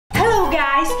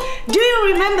guys, do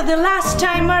you remember the last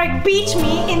time Marek beat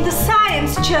me in the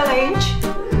science challenge?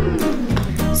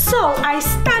 So I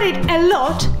studied a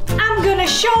lot. I'm gonna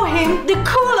show him the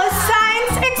coolest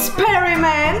science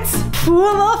experiments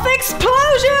full of explosions!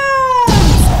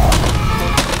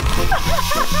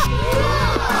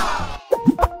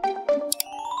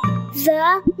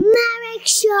 The Marek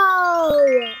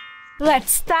Show!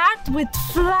 Let's start with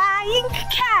flying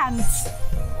cans.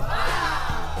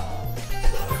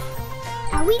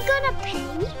 Are we gonna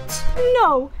paint?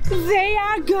 No, they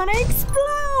are gonna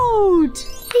explode.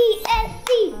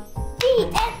 TNT!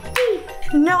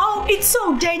 TNT! No, it's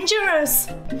so dangerous.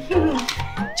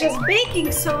 Just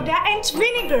baking soda and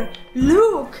vinegar.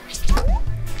 Look.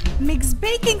 Mix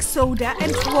baking soda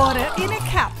and water in a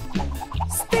cup.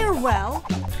 Stir well.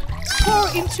 Pour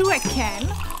into a can.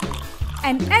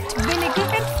 And add vinegar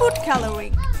and food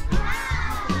coloring.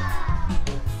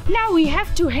 Now we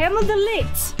have to hammer the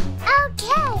lids.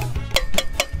 Okay!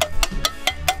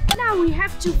 Now we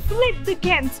have to flip the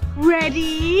cans.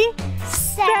 Ready?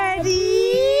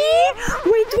 Steady!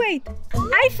 Wait!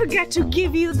 I forgot to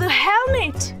give you the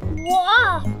helmet.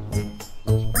 Wow!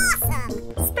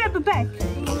 Awesome! Step back.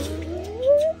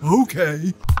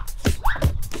 Okay.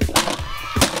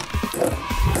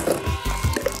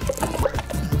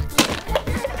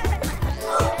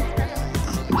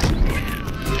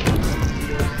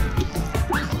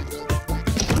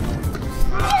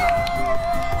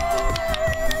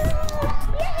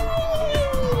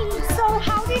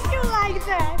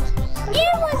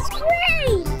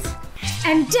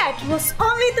 And that was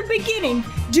only the beginning.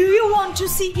 Do you want to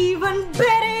see even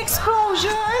better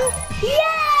explosion?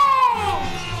 Yeah!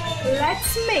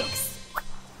 Let's mix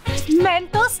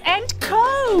Mentos and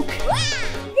Coke.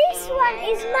 This one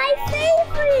is my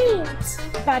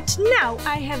favorite. But now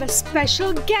I have a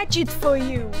special gadget for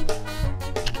you.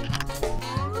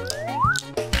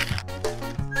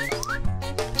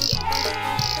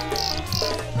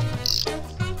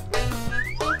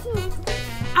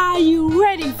 Are you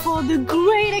ready for the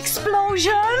great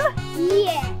explosion?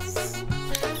 Yes.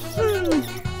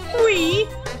 3,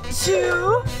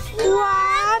 2,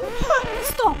 1.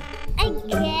 Stop.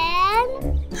 Again?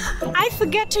 I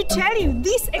forgot to tell you,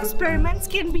 these experiments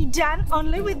can be done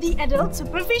only with the adult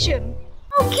supervision.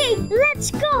 Okay, let's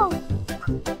go.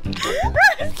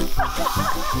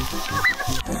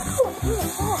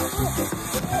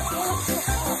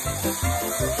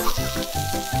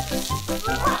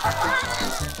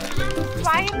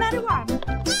 Try another one.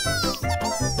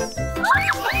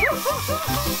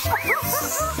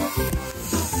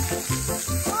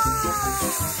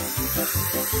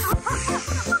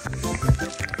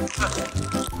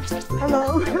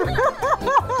 Hello.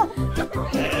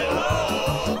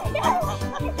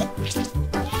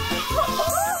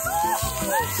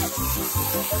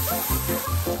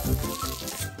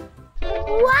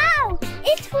 Wow,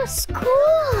 it was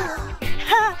cool.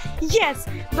 Yes,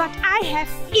 but I have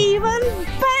even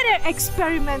better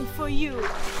experiment for you.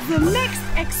 The next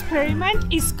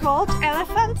experiment is called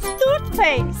elephant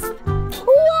toothpaste.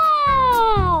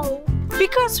 Wow!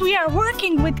 Because we are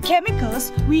working with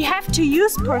chemicals, we have to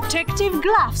use protective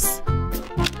gloves.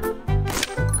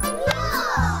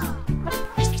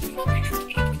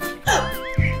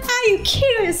 Are you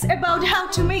curious about how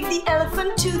to make the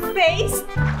elephant toothpaste?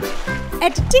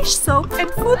 Add dish soap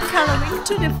and food coloring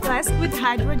to the flask with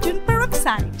hydrogen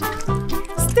peroxide.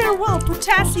 Stir well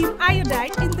potassium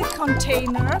iodide in the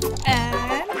container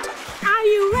and... Are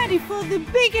you ready for the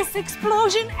biggest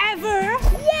explosion ever?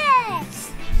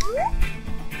 Yes!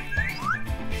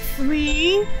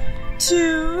 3,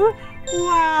 2,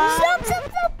 1...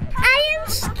 Stop! I am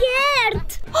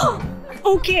scared!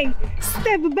 Okay,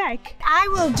 step back. I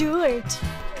will do it.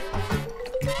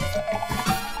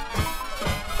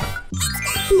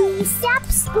 Please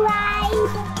subscribe.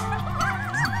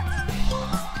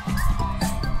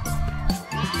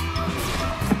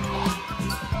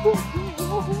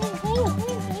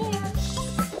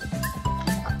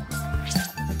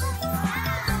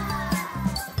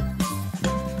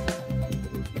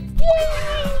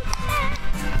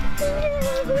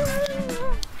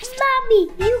 Mommy,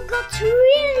 you got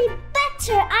really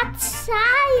better at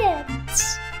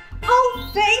science.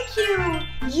 Oh, thank you.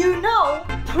 You know,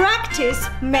 practice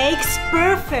makes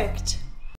perfect.